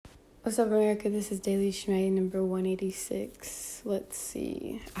What's up, America? This is Daily Schmay number 186. Let's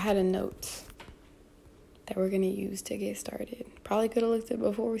see. I had a note that we're going to use to get started. Probably could have looked at it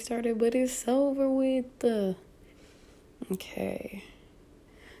before we started, but it's over with. Okay.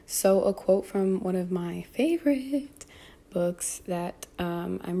 So, a quote from one of my favorite books that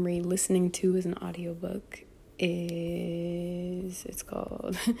I'm re-listening to as an audiobook it's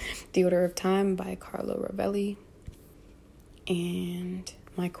called The Order of Time by Carlo Rovelli. And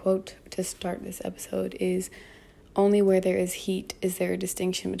my quote to start this episode is, "Only where there is heat is there a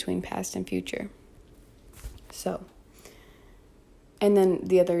distinction between past and future." So, and then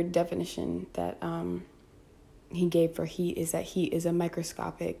the other definition that he gave for heat is that heat is a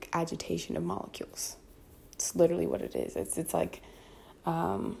microscopic agitation of molecules. It's literally what it is. It's like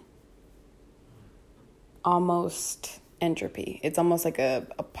almost entropy. It's almost like a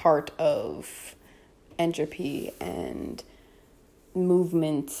part of entropy and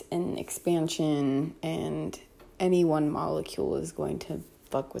movement and expansion, and any one molecule is going to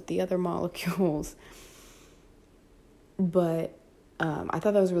fuck with the other molecules. But I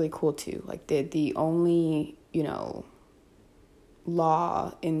thought that was really cool too. Like the only,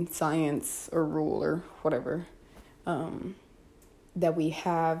 law in science or rule or whatever that we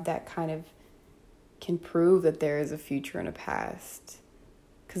have that kind of can prove that there is a future and a past,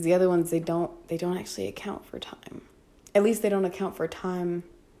 because the other ones they don't actually account for time. At least they don't account for time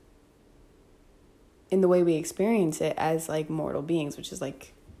in the way we experience it as like mortal beings, which is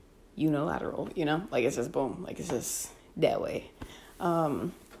like unilateral, like it's just boom, like it's just that way.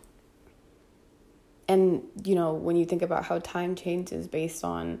 And when you think about how time changes based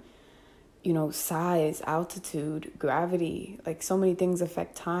on, size, altitude, gravity, like so many things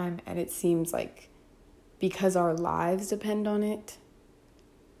affect time. And it seems like because our lives depend on it,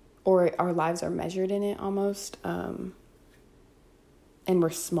 or our lives are measured in it almost, and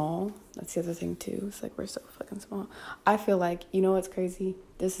we're small. That's the other thing too. It's like we're so fucking small. I feel like, what's crazy?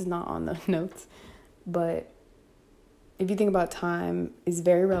 This is not on the notes, but if you think about time, it's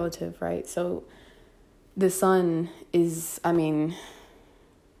very relative, right? So the sun is,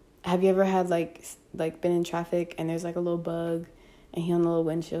 have you ever had like been in traffic and there's like a little bug and he's on the little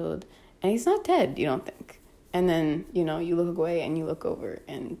windshield and he's not dead, you don't think? And then, you look away and you look over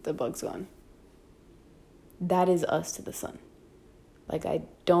and the bug's gone. That is us to the sun. Like, I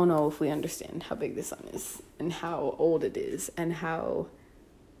don't know if we understand how big the sun is and how old it is and how...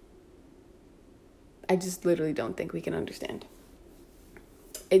 I just literally don't think we can understand.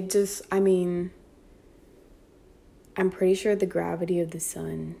 It just, I'm pretty sure the gravity of the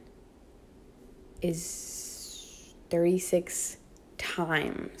sun is 36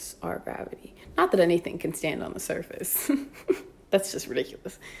 times our gravity. Not that anything can stand on the surface. That's just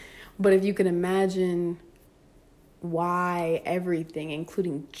ridiculous. But if you can imagine why everything,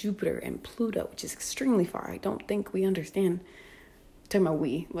 including Jupiter and Pluto, which is extremely far, I don't think we understand. I'm talking about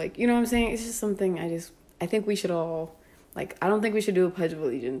we, like, you know what I'm saying? It's just something I think we should all, like, I don't think we should do a Pledge of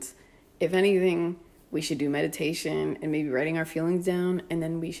Allegiance. If anything, we should do meditation and maybe writing our feelings down, and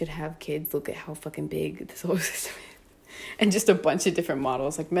then we should have kids look at how fucking big the solar system is. And just a bunch of different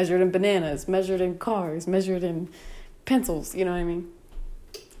models, like measured in bananas, measured in cars, measured in pencils, you know what I mean?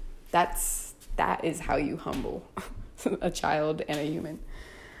 That is how you humble a child and a human.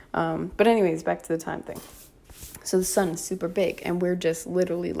 But anyways, back to the time thing. So the sun is super big, and we're just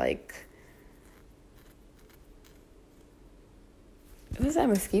literally like... Is that a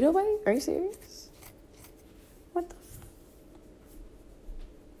mosquito bite? Are you serious? What the...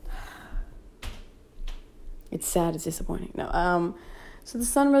 It's sad, it's disappointing. No, so the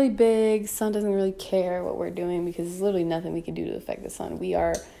sun really big. Sun doesn't really care what we're doing because there's literally nothing we can do to affect the sun. We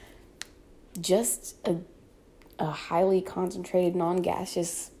are just a highly concentrated,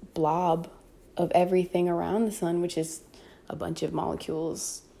 non-gaseous blob of everything around the sun, which is a bunch of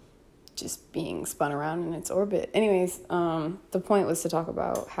molecules just being spun around in its orbit. Anyways, the point was to talk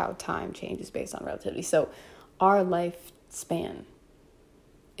about how time changes based on relativity. So our lifespan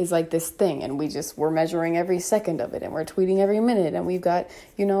is like this thing, and we're measuring every second of it, and we're tweeting every minute, and we've got,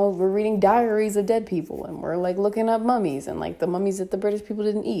 we're reading diaries of dead people, and we're like looking up mummies, and like the mummies that the British people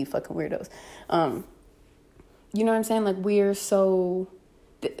didn't eat, fucking weirdos. You know what I'm saying? Like, we're so...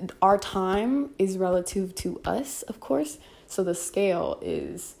 our time is relative to us, of course. So the scale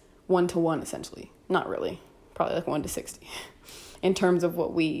is 1-to-1, essentially. Not really. Probably like 1-to-60 in terms of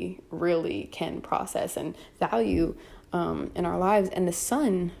what we really can process and value in our lives. And the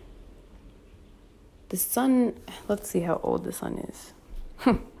sun, let's see how old the sun is.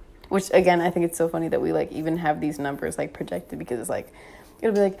 Which, again, I think it's so funny that we like even have these numbers like projected, because it's like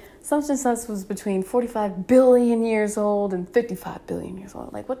It'll be like, such and such was between 45 billion years old and 55 billion years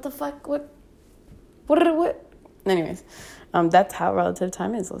old. Like, what the fuck? What? Anyways, that's how relative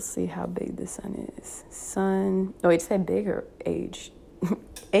time is. Let's see how big the sun is. Sun. Oh, wait, say big or age?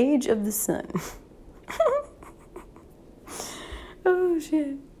 Age of the sun. Oh,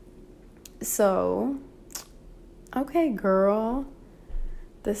 shit. So, okay, girl.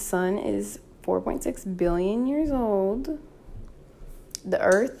 The sun is 4.6 billion years old. The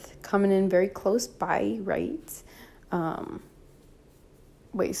Earth coming in very close by, right?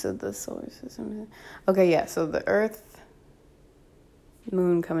 Wait, so the solar system... Okay, yeah, so the Earth,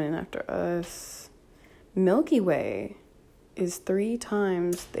 Moon coming in after us. Milky Way is 3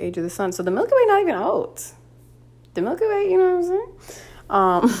 times the age of the sun. So the Milky Way not even old. The Milky Way, you know what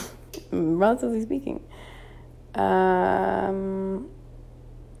I'm saying? Relatively speaking.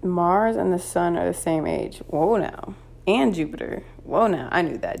 Mars and the sun are the same age. Whoa, now. And Jupiter. Whoa, now. I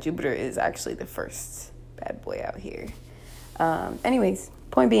knew that. Jupiter is actually the first bad boy out here. Anyways,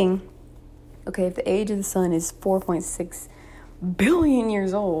 point being, okay, if the age of the sun is 4.6 billion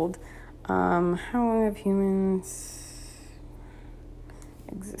years old, how long have humans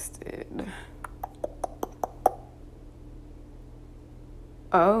existed?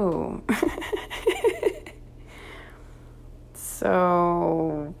 Oh.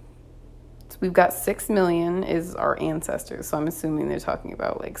 So we've got 6 million is our ancestors. So I'm assuming they're talking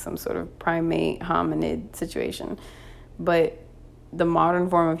about like some sort of primate hominid situation. But the modern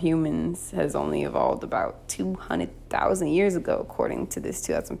form of humans has only evolved about 200,000 years ago, according to this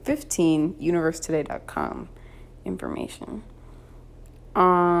 2015 universetoday.com information.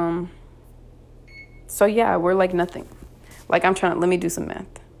 So yeah, we're like nothing. Like let me do some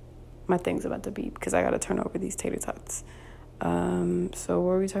math. My thing's about to beep because I got to turn over these tater tots. So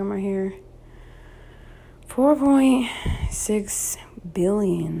what are we talking about here? 4.6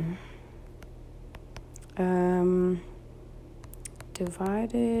 billion.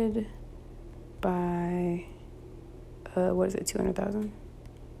 Divided by, what is it, 200,000?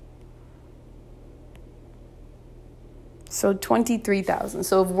 So 23,000.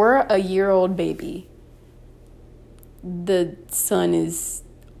 So if we're a year-old baby, the sun is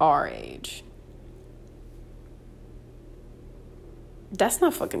our age. That's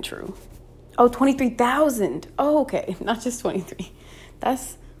not fucking true. Oh, 23,000. Oh, okay. Not just 23.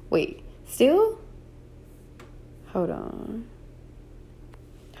 Wait, still? Hold on.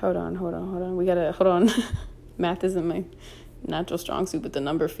 Hold on. Math isn't my natural strong suit, but the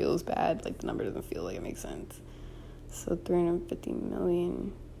number feels bad. Like, the number doesn't feel like it makes sense. So 350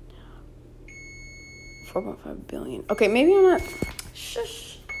 million. 4.5 billion. Okay, maybe I'm not...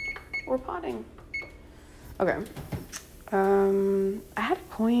 Shush. We're potting. Okay. I had a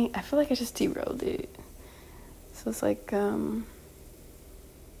point. I feel like I just derailed it. So it's like,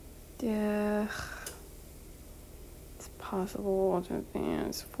 yeah, it's possible. Ultimate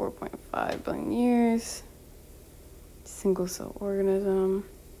advance, 4.5 billion years. Single cell organism.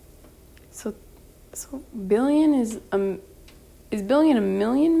 So billion is billion a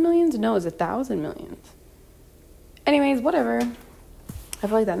million millions? No, it's 1,000 millions. Anyways, whatever. I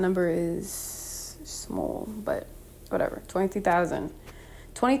feel like that number is small, but whatever. 23,000.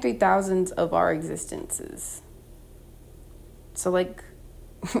 23,000 of our existences. So, like,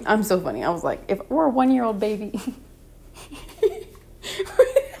 I'm so funny. I was like, if we're a 1-year-old baby.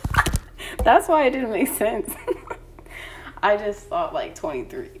 That's why it didn't make sense. I just thought, like,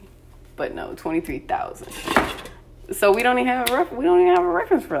 23. But no, 23,000. So we don't even have a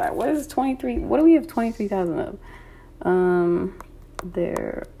reference for that. What is 23? What do we have 23,000 of?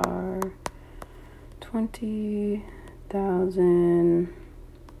 There are 20,000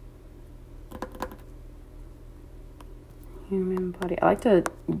 human body. I like to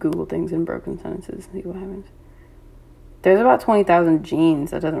Google things in broken sentences and see what happens. There's about 20,000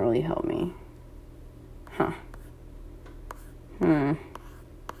 genes. That doesn't really help me. Huh.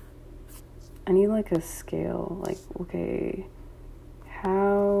 I need like a scale. Like, okay,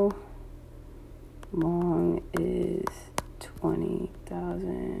 how long is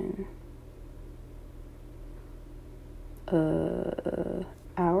 20,000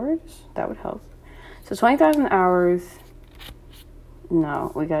 hours? That would help. So 20,000 hours.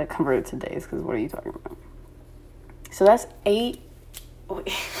 No, we gotta convert it to days, because what are you talking about? So that's 8. Wait, what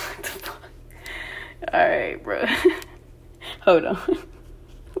the fuck? Alright, bro. Hold on.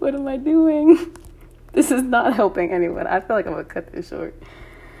 What am I doing? This is not helping anyone. I feel like I'm gonna cut this short.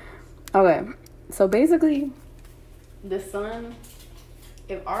 Okay, so basically, the sun,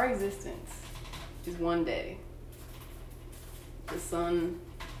 if our existence is one day, the sun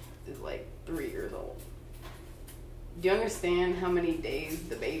is like 3 years old. Do you understand how many days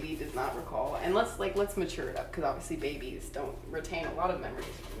the baby does not recall? And let's mature it up, because obviously babies don't retain a lot of memories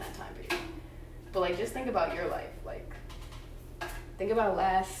from that time period. But like, just think about your life. Like, think about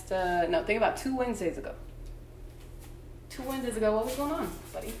think about 2 Wednesdays ago. 2 Wednesdays ago, what was going on,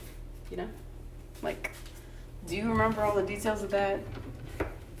 buddy? You know, like, do you remember all the details of that?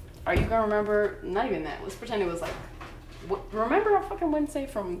 Are you gonna remember? Not even that. Let's pretend it was like, remember a fucking Wednesday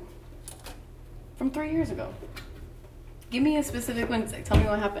from 3 years ago. Give me a specific Wednesday. Tell me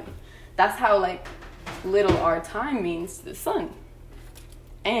what happened. That's how, like, little our time means to the sun.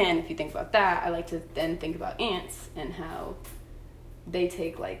 And if you think about that, I like to then think about ants and how they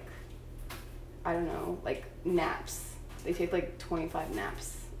take, like, I don't know, like, naps. They take, like, 25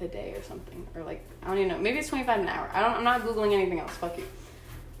 naps a day or something. Or, like, I don't even know. Maybe it's 25 an hour. I'm not Googling anything else. Fuck you.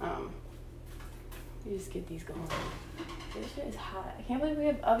 You just get these going. This shit is hot. I can't believe we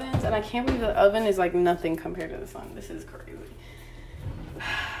have ovens, and I can't believe the oven is like nothing compared to the sun. This is crazy.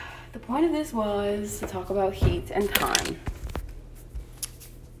 The point of this was to talk about heat and time.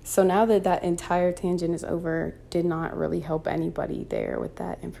 So now that entire tangent is over, did not really help anybody there with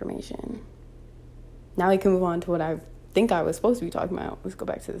that information. Now we can move on to what I think I was supposed to be talking about. Let's go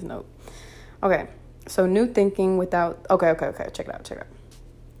back to this note. Okay, so new thinking without... Okay. Check it out.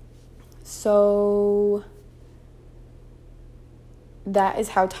 So... that is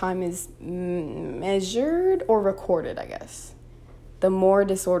how time is measured or recorded, I guess. The more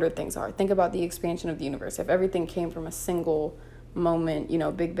disordered things are. Think about the expansion of the universe. If everything came from a single moment,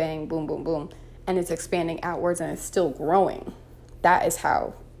 Big Bang, boom, boom, boom, and it's expanding outwards and it's still growing, that is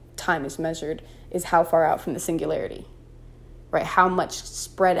how time is measured, is how far out from the singularity, right? How much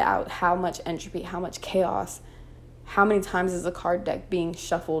spread out, how much entropy, how much chaos, how many times is a card deck being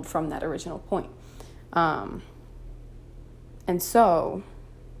shuffled from that original point? And so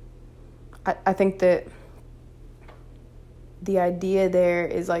I think that the idea there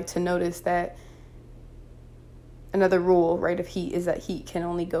is like to notice that another rule, right, of heat is that heat can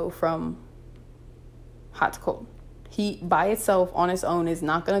only go from hot to cold. Heat by itself on its own is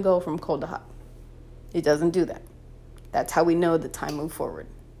not going to go from cold to hot. It doesn't do that. That's how we know that time moved forward.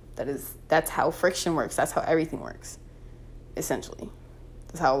 That's how friction works. That's how everything works, essentially.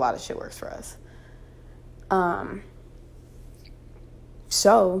 That's how a lot of shit works for us.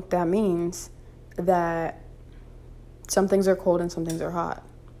 So that means that some things are cold and some things are hot.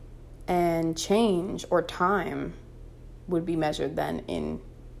 And change or time would be measured then in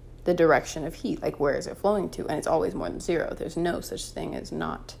the direction of heat. Like, where is it flowing to? And it's always more than zero. There's no such thing as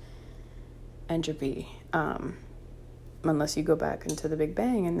not entropy. Unless you go back into the Big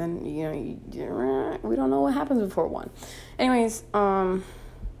Bang and then, we don't know what happens before one. Anyways,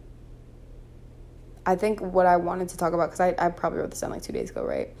 I think what I wanted to talk about, because I probably wrote this down like 2 days ago,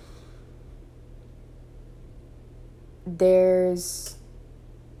 right? There's,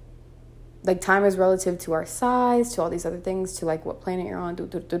 like, time is relative to our size, to all these other things, to, like, what planet you're on, to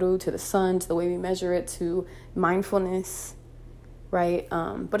the sun, to the way we measure it, to mindfulness, right?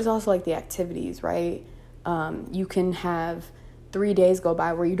 But it's also, like, the activities, right? You can have 3 days go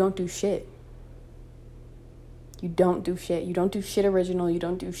by where you don't do shit. You don't do shit. You don't do shit original. You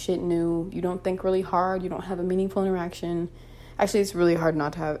don't do shit new. You don't think really hard. You don't have a meaningful interaction. Actually, it's really hard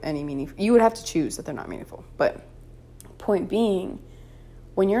not to have any meaningful. You would have to choose that they're not meaningful. But point being,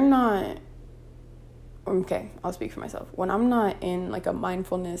 when you're not... Okay, I'll speak for myself. When I'm not in, like, a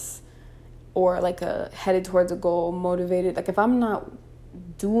mindfulness or, like, a headed towards a goal, motivated, like, if I'm not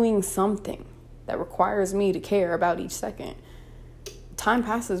doing something that requires me to care about each second, time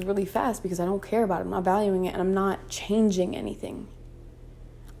passes really fast because I don't care about it. I'm not valuing it, and I'm not changing anything.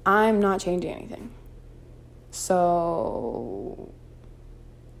 I'm not changing anything. So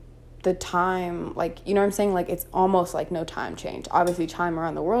the time, like, you know what I'm saying? Like, it's almost like no time change. Obviously, time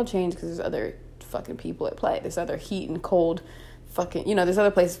around the world changed because there's other fucking people at play. There's other heat and cold fucking, there's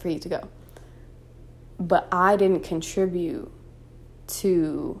other places for you to go. But I didn't contribute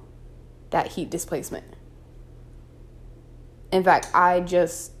to that heat displacement. In fact, I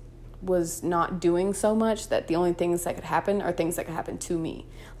just was not doing so much that the only things that could happen are things that could happen to me.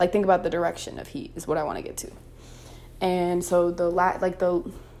 Like, think about the direction of heat is what I want to get to. And so the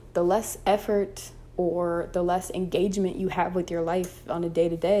less effort or the less engagement you have with your life on a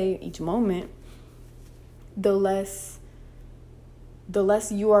day-to-day, each moment, the less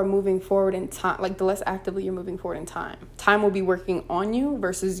you are moving forward in time, like the less actively you're moving forward in time. Time will be working on you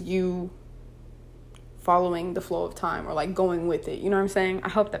versus you following the flow of time or like going with it. You know what I'm saying? I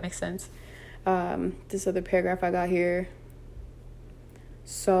hope that makes sense. This other paragraph I got here.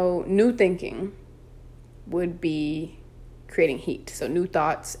 So new thinking would be creating heat. So new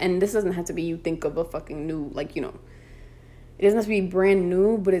thoughts. And this doesn't have to be you think of a fucking new, like, it doesn't have to be brand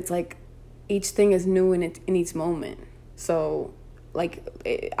new, but it's like each thing is new in each moment. So like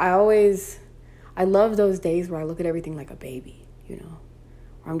I love those days where I look at everything like a baby, you know,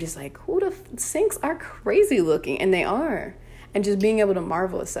 where I'm just like, who the sinks are crazy looking, and they are, and just being able to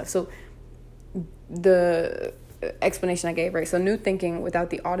marvel at stuff. So the explanation I gave, right? So new thinking without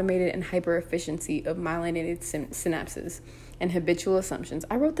the automated and hyper efficiency of myelinated synapses and habitual assumptions.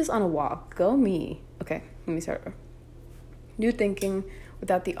 I wrote this on a wall. Go me. Okay, let me start over. New thinking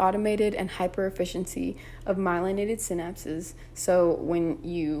without the automated and hyper efficiency of myelinated synapses. So when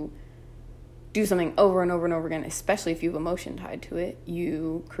you do something over and over and over again, especially if you have emotion tied to it,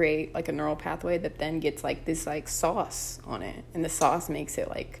 you create like a neural pathway that then gets like this like sauce on it, and the sauce makes it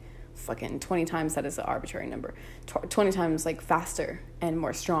like fucking 20 times, that is an arbitrary number, 20 times like faster and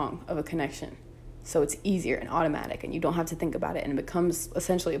more strong of a connection. So it's easier and automatic, and you don't have to think about it, and it becomes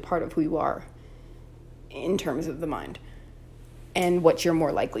essentially a part of who you are in terms of the mind and what you're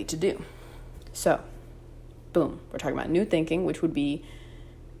more likely to do. So boom, we're talking about new thinking, which would be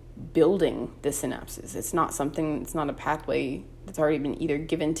building the synapses. It's not a pathway that's already been either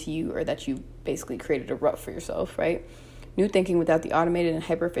given to you or that you basically created a rut for yourself, right? New thinking without the automated and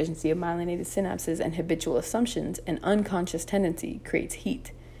hyper efficiency of myelinated synapses and habitual assumptions and unconscious tendency creates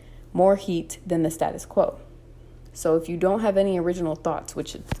heat, more heat than the status quo. So if you don't have any original thoughts,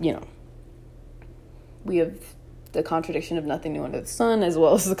 which, you know, we have the contradiction of nothing new under the sun, as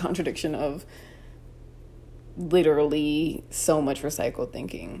well as the contradiction of literally so much recycled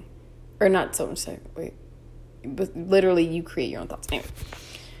thinking, or not so much, but literally you create your own thoughts. Anyway,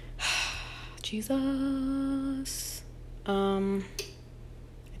 Jesus. I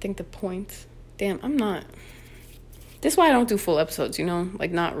think the point, this is why I don't do full episodes, you know,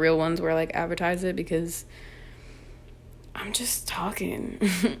 like not real ones where I like advertise it, because I'm just talking.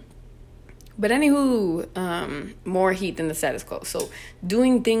 But anywho, more heat than the status quo. So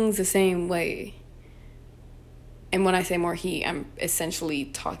doing things the same way. And when I say more heat, I'm essentially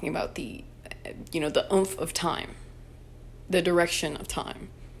talking about the oomph of time, the direction of time,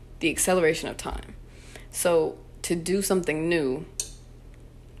 the acceleration of time. So to do something new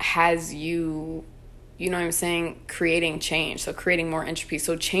has you know what I'm saying, creating change. So creating more entropy.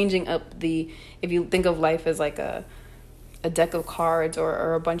 So changing up if you think of life as like a deck of cards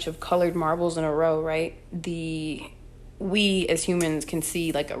or a bunch of colored marbles in a row, right? We as humans can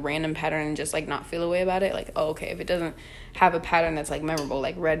see like a random pattern and just like not feel a way about it. Like, oh, okay, if it doesn't have a pattern that's like memorable,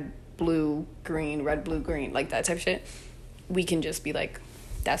 like red, blue, green, like that type of shit, we can just be like,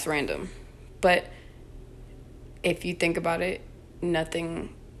 that's random. But if you think about it,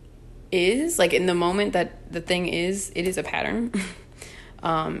 nothing is like in the moment that the thing is, it is a pattern.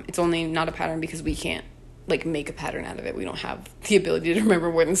 It's only not a pattern because we can't like make a pattern out of it. We don't have the ability to remember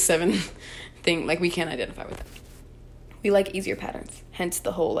more than 7 things. Like we can't identify with that. We like easier patterns. Hence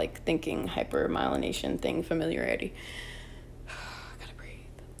the whole like thinking hypermyelination thing, familiarity. Gotta breathe.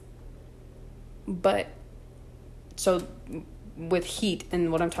 But so with heat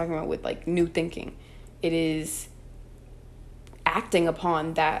and what I'm talking about with like new thinking, it is acting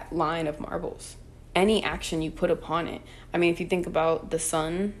upon that line of marbles. Any action you put upon it. I mean, if you think about the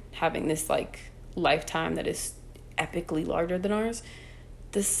sun having this like lifetime that is epically larger than ours,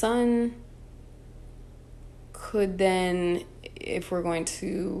 the sun could then, if we're going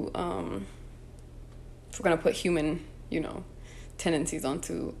to put human, tendencies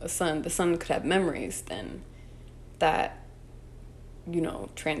onto a sun, the sun could have memories then that,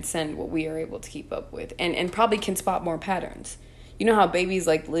 transcend what we are able to keep up with, and probably can spot more patterns. You know how babies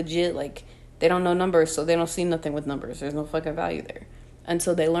like legit, like they don't know numbers, so they don't see nothing with numbers. There's no fucking value there. And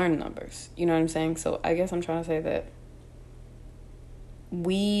so they learn numbers. You know what I'm saying? So I guess I'm trying to say that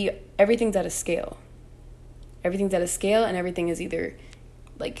everything's at a scale. Everything's at a scale, and everything is either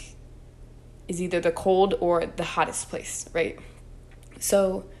the cold or the hottest place, right?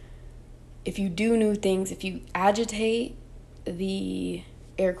 So if you do new things, if you agitate the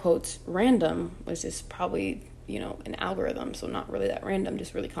air quotes random, which is probably, an algorithm, so not really that random,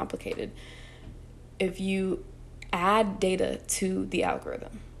 just really complicated. If you add data to the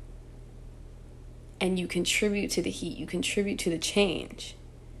algorithm and you contribute to the heat, you contribute to the change,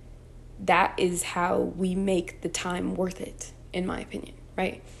 that is how we make the time worth it, in my opinion,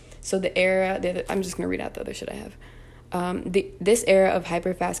 right? So I'm just going to read out the other shit I have. This era of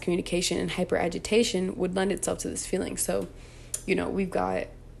hyper-fast communication and hyper-agitation would lend itself to this feeling. So, we've got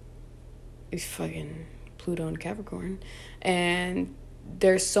fucking Pluto and Capricorn, and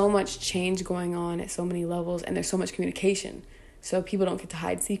there's so much change going on at so many levels, and there's so much communication. So people don't get to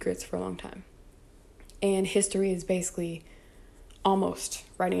hide secrets for a long time. And history is basically almost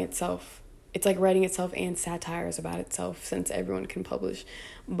writing itself it's like writing itself and satires about itself, since everyone can publish.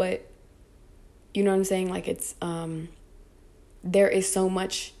 But you know what I'm saying? Like, it's there is so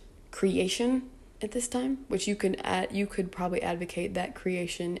much creation at this time, which you could probably advocate that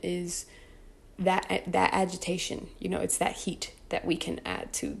creation is that agitation. You know, it's that heat that we can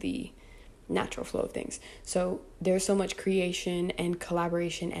add to the natural flow of things. So there's so much creation and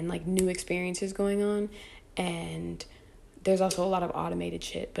collaboration and like new experiences going on, and there's also a lot of automated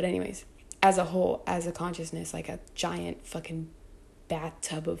shit. But anyways, as a whole, as a consciousness, like a giant fucking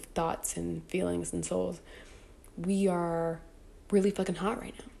bathtub of thoughts and feelings and souls, we are really fucking hot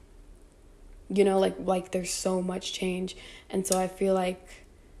right now. You know, like there's so much change. And so I feel like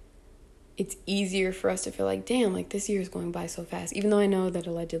it's easier for us to feel like, damn, like this year is going by so fast. Even though I know that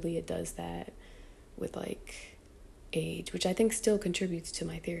allegedly it does that with like age, which I think still contributes to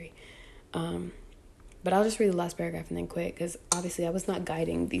my theory. But I'll just read the last paragraph and then quit, because obviously I was not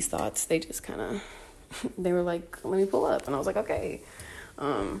guiding these thoughts. They just kind of, they were like, let me pull up. And I was like, okay.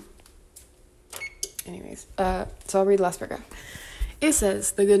 Anyways, so I'll read the last paragraph. It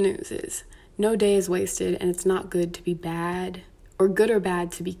says, the good news is, no day is wasted, and it's not good to be bad, or good or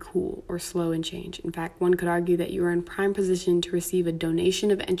bad to be cool or slow in change. In fact, one could argue that you are in prime position to receive a donation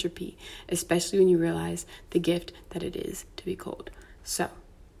of entropy, especially when you realize the gift that it is to be cold. So,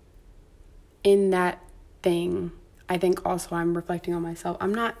 in that thing, I think also I'm reflecting on myself.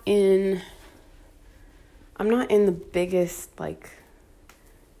 I'm not in the biggest like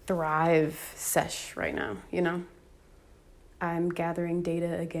thrive sesh right now, you know? I'm gathering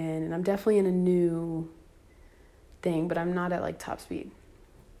data again, and I'm definitely in a new thing, but I'm not at like top speed,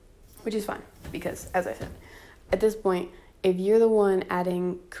 which is fine, because as I said, at this point, if you're the one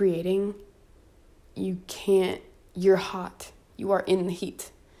creating, you're hot, you are in the heat.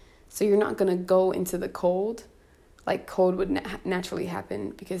 So you're not going to go into the cold. Like, cold would naturally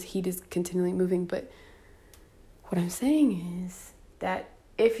happen because heat is continually moving. But what I'm saying is that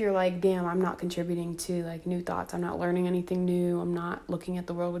if you're like, damn, I'm not contributing to, like, new thoughts. I'm not learning anything new. I'm not looking at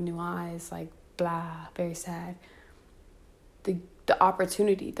the world with new eyes. Like, blah, very sad. The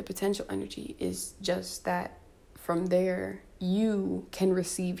opportunity, the potential energy is just that from there, you can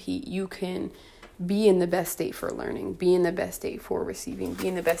receive heat. You can be in the best state for learning, be in the best state for receiving, be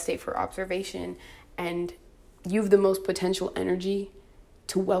in the best state for observation, and you have the most potential energy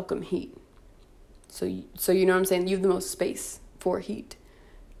to welcome heat. So you know what I'm saying? You have the most space for heat.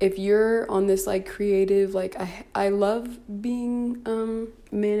 If you're on this like creative, like I love being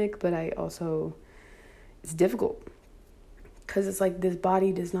manic, but I also, it's difficult because it's like this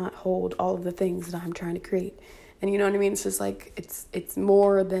body does not hold all of the things that I'm trying to create. And you know what I mean? It's just like, it's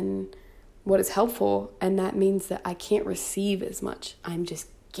more than what is helpful, and that means that I can't receive as much. I'm just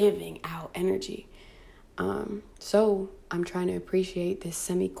giving out energy. So I'm trying to appreciate this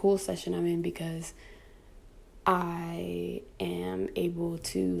semi-cool session I'm in, because I am able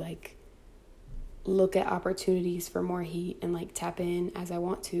to like look at opportunities for more heat and like tap in as I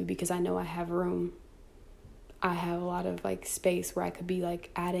want to, because I know I have room. I have a lot of like space where I could be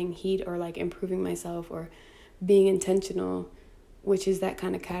like adding heat or like improving myself or being intentional, which is that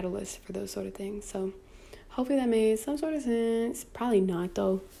kind of catalyst for those sort of things. So hopefully that made some sort of sense. Probably not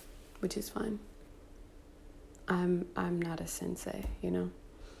though, which is fine. I'm not a sensei, you know?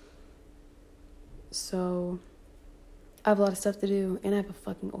 So I have a lot of stuff to do, and I have a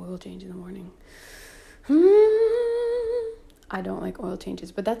fucking oil change in the morning. I don't like oil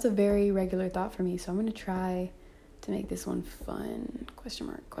changes, but that's a very regular thought for me, so I'm going to try to make this one fun. Question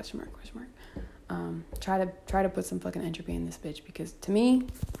mark. Try to put some fucking entropy in this bitch, because to me,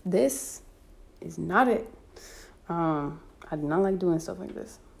 this is not it. I do not like doing stuff like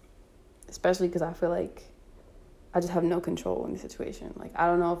this, especially because I feel like I just have no control in the situation. Like, I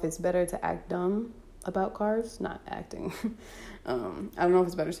don't know if it's better to act dumb about cars, not acting. I don't know if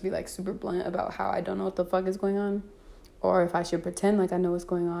it's better to be like super blunt about how I don't know what the fuck is going on, or if I should pretend like I know what's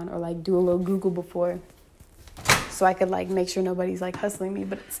going on, or like do a little Google before, so I could like make sure nobody's like hustling me.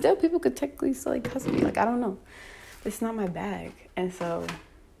 But still, people could technically still like hustle me. Like, I don't know. It's not my bag, and so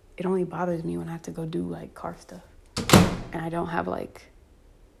it only bothers me when I have to go do like car stuff, and I don't have like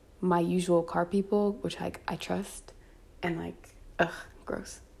my usual car people, which like I trust, and like,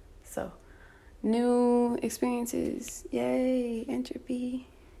 gross. So new experiences, yay, entropy,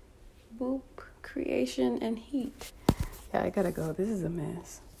 boop, creation, and heat. Yeah, I gotta go. This is a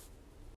mess.